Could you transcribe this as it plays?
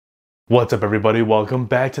What's up everybody, welcome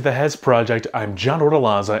back to the Hez Project. I'm John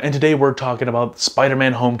Ortalaza, and today we're talking about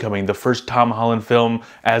Spider-Man Homecoming, the first Tom Holland film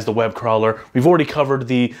as the web crawler. We've already covered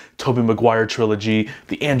the Tobey Maguire trilogy,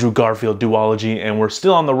 the Andrew Garfield duology, and we're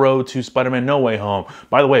still on the road to Spider-Man No Way Home.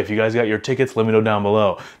 By the way, if you guys got your tickets, let me know down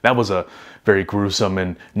below. That was a very gruesome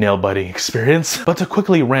and nail-biting experience. But to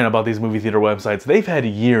quickly rant about these movie theater websites, they've had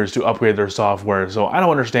years to upgrade their software, so I don't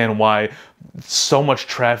understand why so much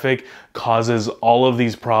traffic causes all of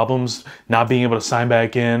these problems, not being able to sign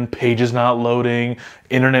back in, pages not loading,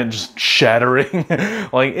 internet just shattering.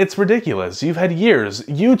 Like, it's ridiculous. You've had years.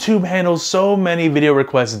 YouTube handles so many video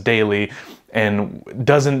requests daily and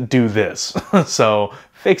doesn't do this. So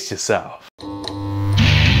fix yourself.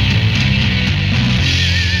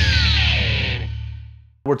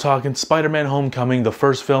 We're talking Spider-Man Homecoming, the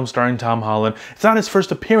first film starring Tom Holland. It's not his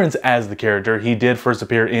first appearance as the character. He did first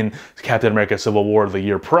appear in Captain America Civil War the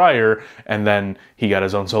year prior, and then he got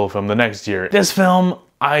his own solo film the next year. This film,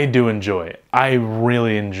 I do enjoy. I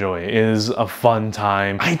really enjoy. It is a fun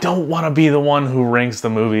time. I don't want to be the one who ranks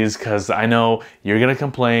the movies because I know you're going to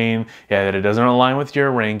complain that it doesn't align with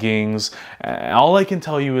your rankings. All I can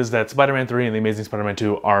tell you is that Spider-Man 3 and The Amazing Spider-Man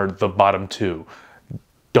 2 are the bottom two.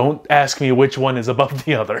 Don't ask me which one is above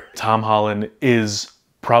the other. Tom Holland is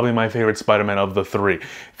probably my favorite Spider-Man of the three.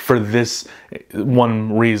 For this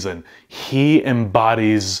one reason, he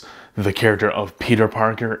embodies the character of Peter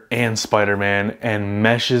Parker and Spider-Man and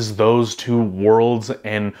meshes those two worlds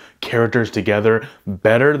and characters together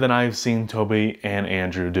better than I've seen Tobey and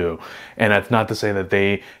Andrew do. And that's not to say that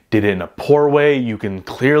they did it in a poor way. You can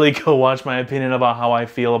clearly go watch my opinion about how I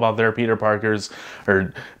feel about their Peter Parkers,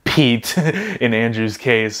 or Pete in Andrew's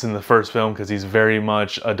case in the first film, because he's very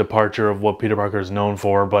much a departure of what Peter Parker is known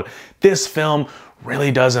for. But this film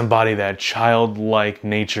really does embody that childlike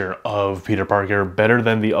nature of Peter Parker better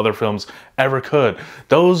than the other films ever could.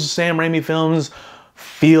 Those Sam Raimi films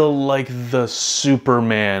feel like the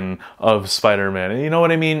Superman of Spider-Man. You know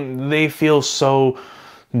what I mean? They feel so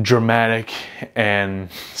dramatic and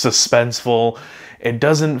suspenseful. It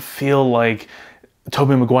doesn't feel like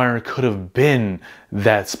Tobey Maguire could have been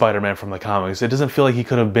that Spider-Man from the comics. It doesn't feel like he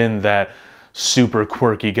could have been that super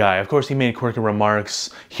quirky guy. Of course, he made quirky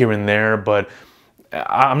remarks here and there, but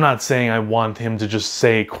I'm not saying I want him to just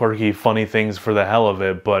say quirky, funny things for the hell of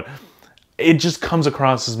it, but it just comes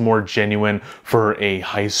across as more genuine for a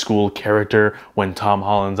high school character when Tom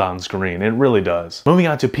Holland's on screen. It really does. Moving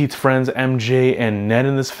on to Pete's friends, MJ and Ned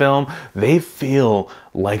in this film, they feel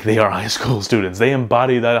like they are high school students. They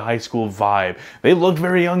embody that high school vibe. They look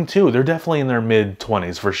very young too. They're definitely in their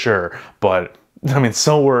mid-20s for sure, but I mean,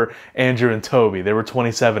 so were Andrew and Tobey. They were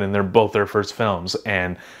 27 in both their first films,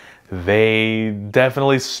 and they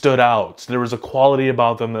definitely stood out. There was a quality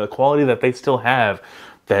about them, the quality that they still have,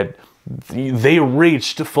 that they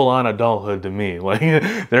reached full-on adulthood to me. Like,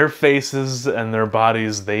 their faces and their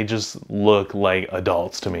bodies, they just look like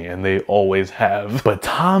adults to me, and they always have. But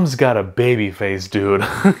Tom's got a baby face, dude.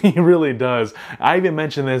 He really does. I even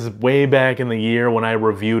mentioned this way back in the year when I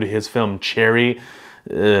reviewed his film Cherry,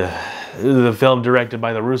 the film directed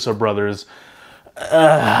by the Russo brothers.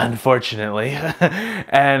 Unfortunately.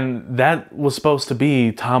 And that was supposed to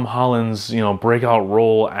be Tom Holland's, breakout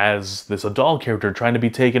role as this adult character trying to be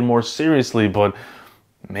taken more seriously, but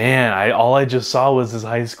man, all I just saw was this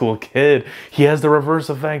high school kid. He has the reverse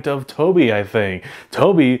effect of Tobey, I think.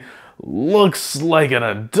 Tobey looks like an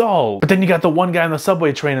adult. But then you got the one guy on the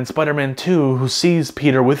subway train in Spider-Man 2 who sees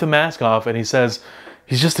Peter with the mask off and he says,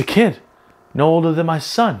 he's just a kid. No older than my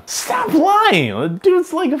son. Stop lying! The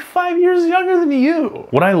dude's like 5 years younger than you.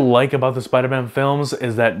 What I like about the Spider-Man films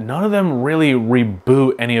is that none of them really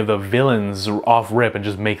reboot any of the villains off rip and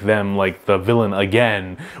just make them like the villain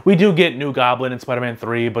again. We do get New Goblin in Spider-Man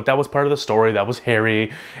 3, but that was part of the story. That was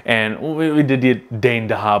Harry. And we did get Dane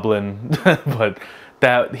DeHoblin, but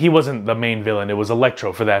that he wasn't the main villain. It was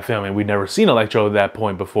Electro for that film, and we'd never seen Electro at that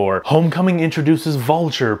point before. Homecoming introduces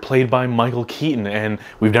Vulture, played by Michael Keaton, and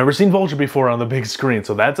we've never seen Vulture before on the big screen,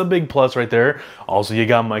 so that's a big plus right there. Also, you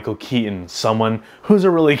got Michael Keaton, someone who's a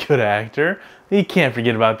really good actor. You can't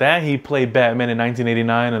forget about that. He played Batman in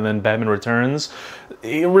 1989 and then Batman Returns.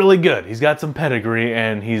 Really good. He's got some pedigree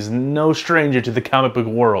and he's no stranger to the comic book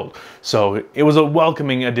world. So it was a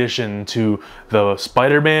welcoming addition to the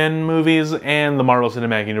Spider-Man movies and the Marvel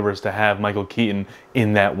Cinematic Universe to have Michael Keaton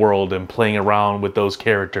in that world and playing around with those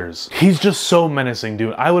characters. He's just so menacing,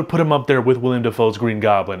 dude. I would put him up there with William Dafoe's Green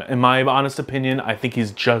Goblin. In my honest opinion, I think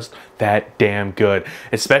he's just that damn good.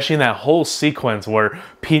 Especially in that whole sequence where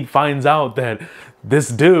Pete finds out that this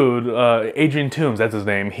dude, Adrian Toomes, that's his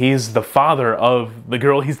name, he's the father of the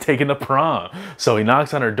girl he's taking to prom. So he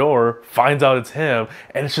knocks on her door, finds out it's him,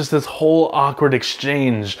 and it's just this whole awkward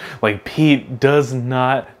exchange. Like, Pete does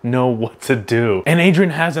not know what to do. And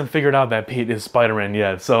Adrian hasn't figured out that Pete is Spider-Man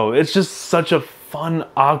yet. So it's just such a fun,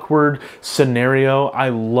 awkward scenario. I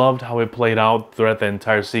loved how it played out throughout the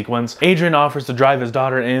entire sequence. Adrian offers to drive his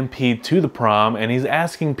daughter and Pete to the prom, and he's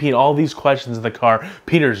asking Pete all these questions in the car.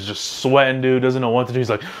 Peter's just sweating, dude, doesn't know what to do. He's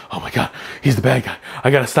like, oh my God, he's the bad guy.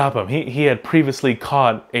 I gotta stop him. He had previously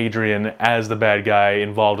caught Adrian as the bad guy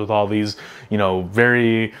involved with all these, you know,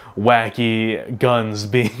 very wacky guns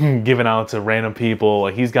being given out to random people.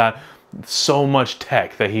 Like, he's got so much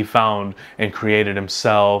tech that he found and created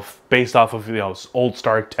himself based off of, you know, old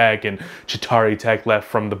Stark tech and Chitauri tech left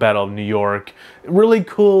from the Battle of New York. Really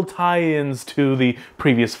cool tie-ins to the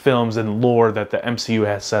previous films and lore that the MCU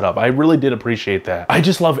has set up. I really did appreciate that. I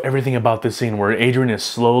just love everything about this scene where Adrian is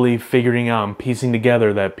slowly figuring out and piecing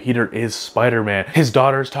together that Peter is Spider-Man. His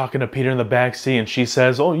daughter's talking to Peter in the backseat and she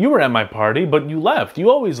says, oh, you were at my party, but you left. You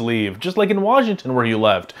always leave, just like in Washington where you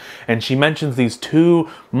left. And she mentions these two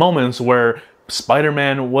moments where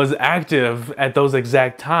Spider-Man was active at those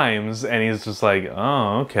exact times, and he's just like,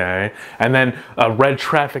 oh, okay. And then a red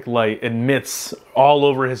traffic light emits all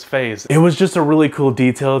over his face. It was just a really cool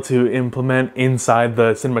detail to implement inside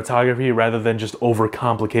the cinematography rather than just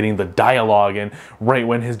overcomplicating the dialogue. And right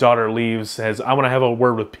when his daughter leaves, says, I want to have a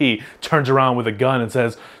word with Pete, turns around with a gun and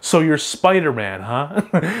says, so you're Spider-Man,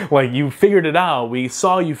 huh? Like, you figured it out. We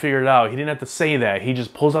saw you figure it out. He didn't have to say that. He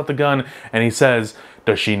just pulls out the gun and he says,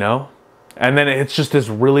 does she know? And then it's just this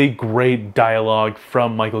really great dialogue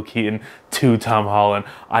from Michael Keaton to Tom Holland.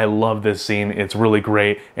 I love this scene. It's really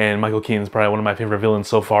great. And Michael Keaton's probably one of my favorite villains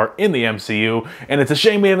so far in the MCU. And it's a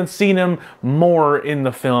shame we haven't seen him more in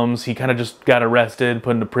the films. He kind of just got arrested,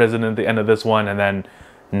 put into prison at the end of this one, and then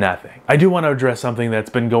nothing. I do want to address something that's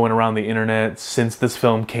been going around the internet since this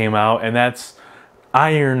film came out, and that's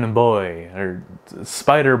Iron Boy, or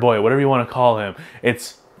Spider Boy, whatever you want to call him.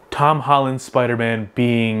 It's Tom Holland's Spider-Man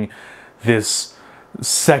being this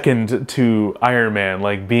second to Iron Man,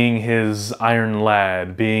 like being his Iron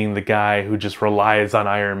Lad, being the guy who just relies on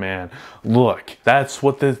Iron Man. Look, that's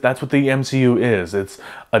what the MCU is. It's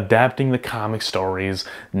adapting the comic stories,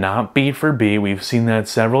 not beat for beat. We've seen that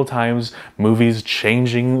several times, movies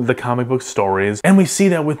changing the comic book stories, and we see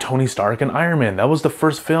that with Tony Stark and Iron Man. That was the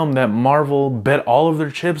first film that Marvel bet all of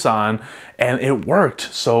their chips on, and it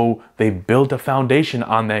worked. So they built a foundation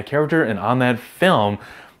on that character and on that film.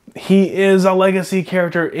 He is a legacy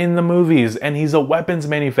character in the movies, and he's a weapons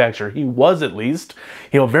manufacturer. He was, at least.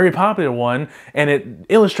 He's a very popular one, and it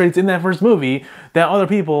illustrates in that first movie that other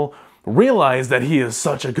people realized that he is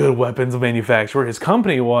such a good weapons manufacturer, his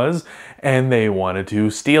company was, and they wanted to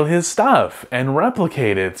steal his stuff and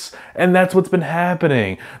replicate it. And that's what's been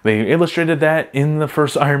happening. They illustrated that in the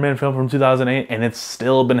first Iron Man film from 2008, and it's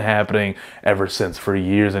still been happening ever since for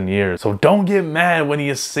years and years. So don't get mad when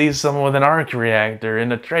you see someone with an arc reactor in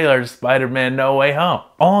the trailer Spider-Man No Way Home.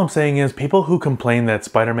 All I'm saying is people who complain that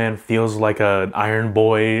Spider-Man feels like an Iron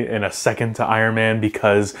Boy and a second to Iron Man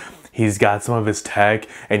because he's got some of his tech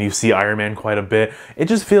and you see Iron Man quite a bit, it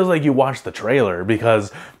just feels like you watched the trailer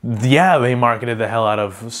because, yeah, they marketed the hell out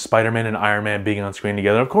of Spider-Man and Iron Man being on screen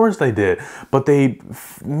together. Of course they did. But they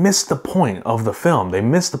missed the point of the film. They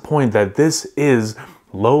missed the point that this is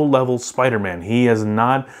low-level Spider-Man. He has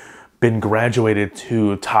not been graduated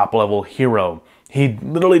to top-level hero. He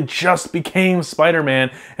literally just became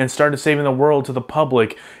Spider-Man and started saving the world to the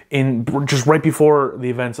public in just right before the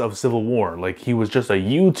events of Civil War. Like, he was just a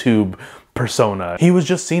YouTube persona. He was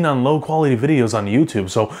just seen on low-quality videos on YouTube.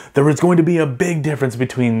 So there was going to be a big difference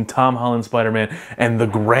between Tom Holland Spider-Man and the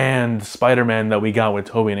grand Spider-Man that we got with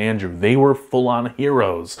Tobey and Andrew. They were full-on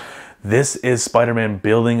heroes. This is Spider-Man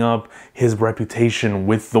building up his reputation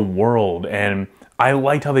with the world, and I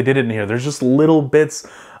liked how they did it in here. There's just little bits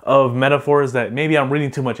of metaphors that maybe I'm reading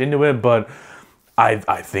too much into it, but I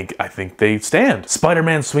think they stand.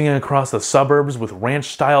 Spider-Man swinging across the suburbs with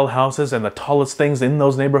ranch-style houses, and the tallest things in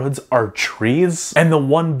those neighborhoods are trees. And the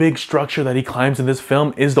one big structure that he climbs in this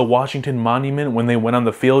film is the Washington Monument when they went on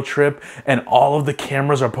the field trip, and all of the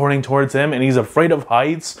cameras are pointing towards him, and he's afraid of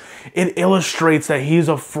heights. It illustrates that he's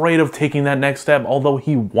afraid of taking that next step, although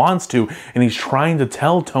he wants to, and he's trying to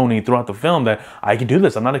tell Tony throughout the film that I can do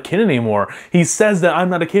this, I'm not a kid anymore. He says that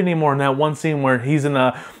I'm not a kid anymore in that one scene where he's in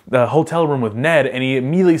the hotel room with Ned, and he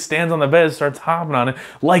immediately stands on the bed and starts hopping on it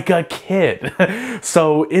like a kid.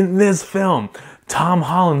 So in this film, Tom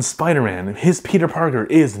Holland's Spider-Man, his Peter Parker,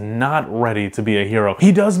 is not ready to be a hero.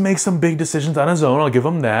 He does make some big decisions on his own, I'll give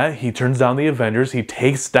him that. He turns down the Avengers, he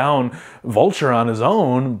takes down Vulture on his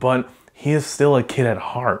own, but he is still a kid at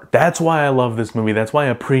heart. That's why I love this movie. That's why I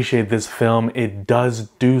appreciate this film. It does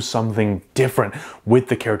do something different with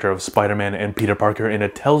the character of Spider-Man and Peter Parker, and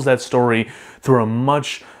it tells that story through a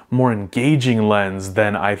much more engaging lens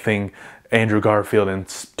than I think Andrew Garfield and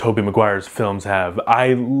Tobey Maguire's films have.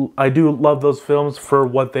 I do love those films for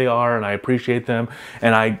what they are, and I appreciate them,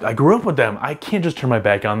 and I grew up with them. I can't just turn my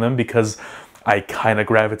back on them because I kind of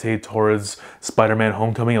gravitate towards Spider-Man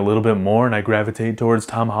Homecoming a little bit more, and I gravitate towards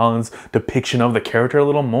Tom Holland's depiction of the character a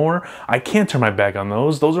little more. I can't turn my back on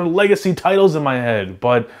those. Those are legacy titles in my head,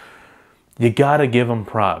 but you gotta give them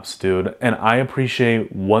props, dude. And I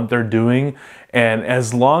appreciate what they're doing. And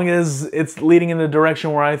as long as it's leading in the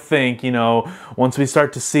direction where I think, you know, once we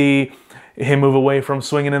start to see him move away from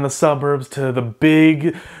swinging in the suburbs to the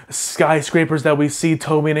big skyscrapers that we see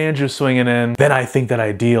Tobey and Andrew swinging in, then I think that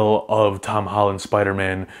ideal of Tom Holland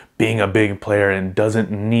Spider-Man being a big player and doesn't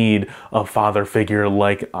need a father figure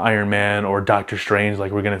like Iron Man or Doctor Strange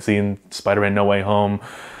like we're gonna see in Spider-Man No Way Home,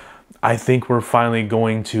 I think we're finally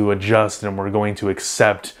going to adjust and we're going to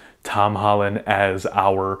accept Tom Holland as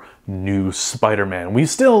our new Spider-Man. We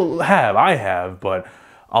still have, I have, but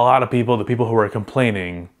a lot of people, the people who are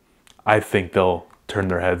complaining, I think they'll turn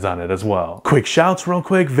their heads on it as well. Quick shouts real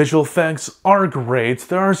quick. Visual effects are great.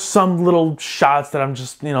 There are some little shots that I'm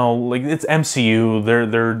just, you know, like it's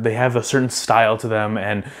MCU. They have a certain style to them,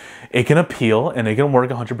 and it can appeal and it can work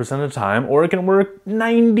 100% of the time, or it can work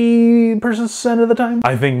 90% of the time.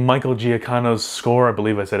 I think Michael Giacchino's score, I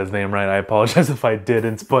believe I said his name right, I apologize if I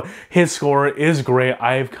didn't, but his score is great.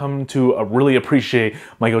 I've come to really appreciate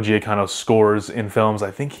Michael Giacchino's scores in films. I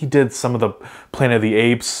think he did some of the Planet of the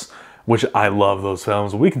Apes, which I love those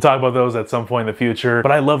films. We can talk about those at some point in the future,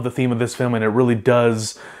 but I love the theme of this film, and it really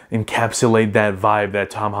does encapsulate that vibe that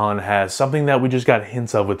Tom Holland has, something that we just got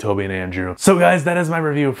hints of with Tobey and Andrew. So guys, that is my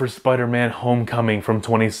review for Spider-Man Homecoming from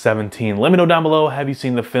 2017. Let me know down below, have you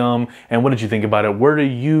seen the film, and what did you think about it? Where do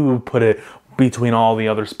you put it between all the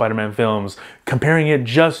other Spider-Man films, comparing it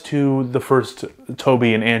just to the first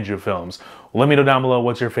Tobey and Andrew films? Let me know down below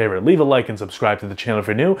what's your favorite. Leave a like and subscribe to the channel if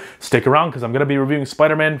you're new. Stick around because I'm going to be reviewing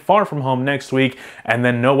Spider-Man Far From Home next week, and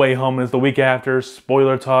then No Way Home is the week after.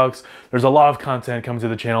 Spoiler talks. There's a lot of content coming to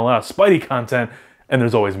the channel, a lot of Spidey content, and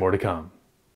there's always more to come.